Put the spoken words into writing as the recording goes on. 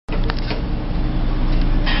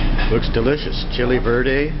Looks delicious. Chili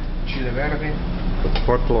verde Chili verde. with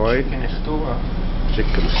pork loin, Chicken stew.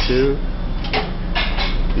 chicken stew.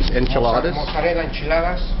 These enchiladas. Mozzarella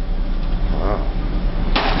enchiladas. Wow.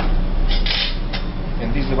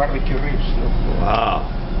 And this is the barbecue ribs. Look. Wow.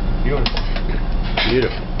 Beautiful.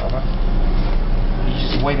 Beautiful. He's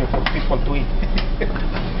just waiting for people to eat.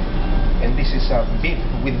 And this is beef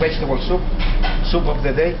with vegetable soup. Soup of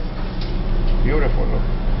the day. Beautiful. Look.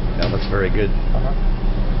 That looks very good.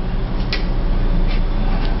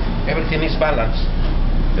 Everything is balanced.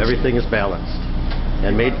 Everything is balanced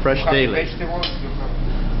and made fresh you have daily. Vegetables, you have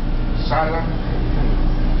salad,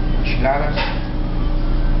 enchiladas.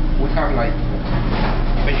 We have like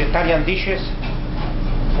vegetarian dishes,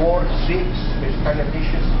 4, 6 vegetarian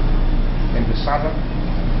dishes, and the salad,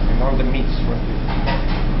 and all the meats right here.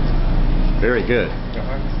 Very good.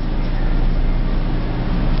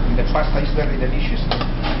 And the pasta is very delicious.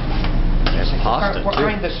 And pasta What too.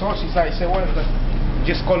 kind of sauce is that? I say, well,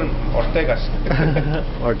 just call it Ortegas.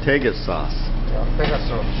 Ortegas sauce. Ortegas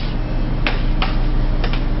sauce.